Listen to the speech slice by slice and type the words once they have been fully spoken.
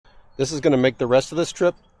This is going to make the rest of this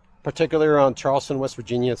trip, particularly around Charleston, West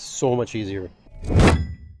Virginia, so much easier.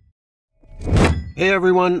 Hey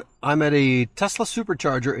everyone, I'm at a Tesla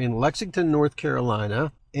Supercharger in Lexington, North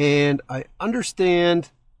Carolina, and I understand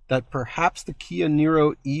that perhaps the Kia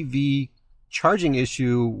Niro EV charging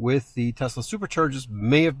issue with the Tesla Superchargers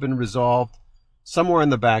may have been resolved somewhere in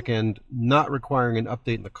the back end, not requiring an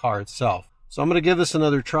update in the car itself. So I'm going to give this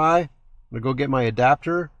another try. I'm going to go get my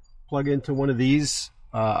adapter, plug into one of these.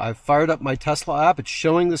 I've fired up my Tesla app. It's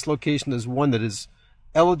showing this location as one that is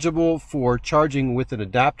eligible for charging with an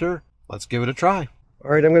adapter. Let's give it a try.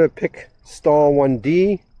 All right, I'm going to pick stall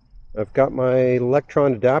 1D. I've got my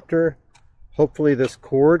Electron adapter. Hopefully this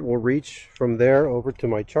cord will reach from there over to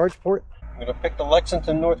my charge port. I'm going to pick the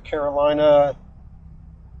Lexington, North Carolina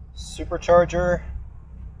Supercharger.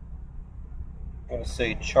 I'm going to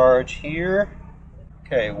say charge here.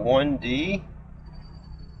 Okay, 1D.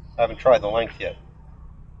 I haven't tried the length yet.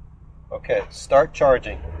 Okay, start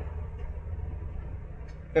charging.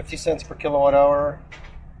 50 cents per kilowatt hour.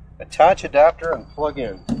 Attach adapter and plug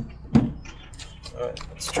in. All right,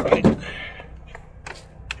 let's try it. Make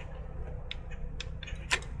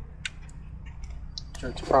sure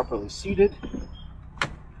it's properly seated.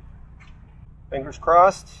 Fingers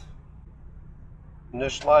crossed.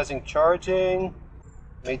 Initializing charging.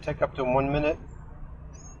 May take up to 1 minute.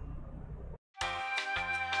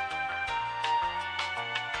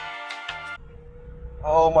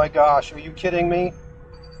 Oh my gosh, are you kidding me?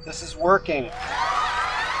 This is working.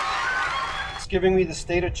 It's giving me the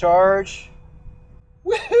state of charge.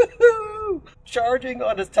 Woohoo! Charging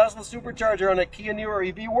on a Tesla Supercharger on a Kia Niro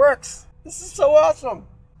EV works. This is so awesome.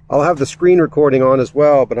 I'll have the screen recording on as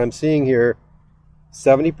well, but I'm seeing here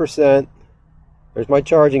 70%. There's my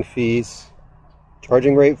charging fees.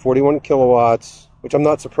 Charging rate 41 kilowatts, which I'm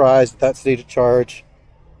not surprised at that state of charge.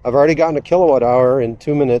 I've already gotten a kilowatt hour in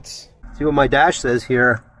 2 minutes. See what my dash says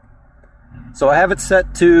here. So I have it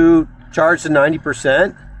set to charge to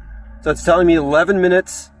 90%. So it's telling me 11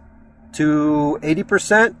 minutes to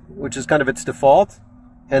 80%, which is kind of its default.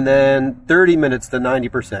 And then 30 minutes to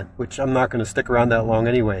 90%, which I'm not going to stick around that long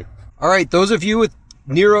anyway. All right, those of you with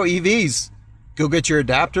Niro EVs, go get your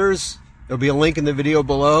adapters. There'll be a link in the video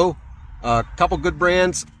below. A couple good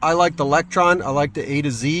brands. I like the Electron. I like the A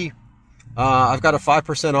to Z. I've got a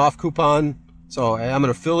 5% off coupon. So I'm an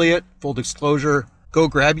affiliate, full disclosure. Go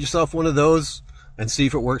grab yourself one of those and see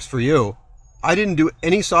if it works for you. I didn't do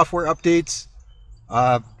any software updates.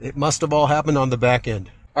 It must have all happened on the back end.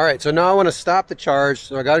 All right, so now I want to stop the charge.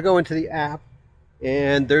 So I got to go into the app,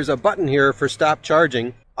 and there's a button here for stop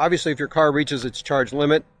charging. Obviously, if your car reaches its charge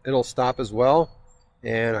limit, it'll stop as well.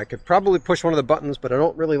 And I could probably push one of the buttons, but I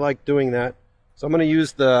don't really like doing that. So I'm going to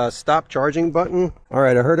use the stop charging button. All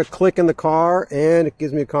right, I heard a click in the car, and it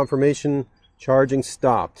gives me a confirmation charging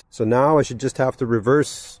stopped. So now I should just have to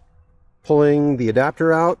reverse pulling the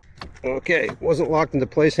adapter out. Okay, it wasn't locked into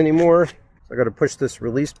place anymore. So I got to push this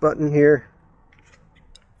release button here.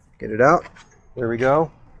 Get it out. There we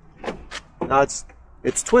go. Now it's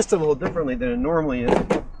twisted a little differently than it normally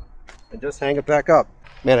is. And just hang it back up.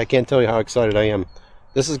 Man, I can't tell you how excited I am.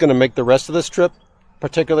 This is going to make the rest of this trip,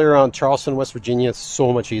 particularly around Charleston, West Virginia,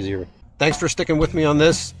 so much easier. Thanks for sticking with me on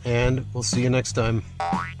this, and we'll see you next time.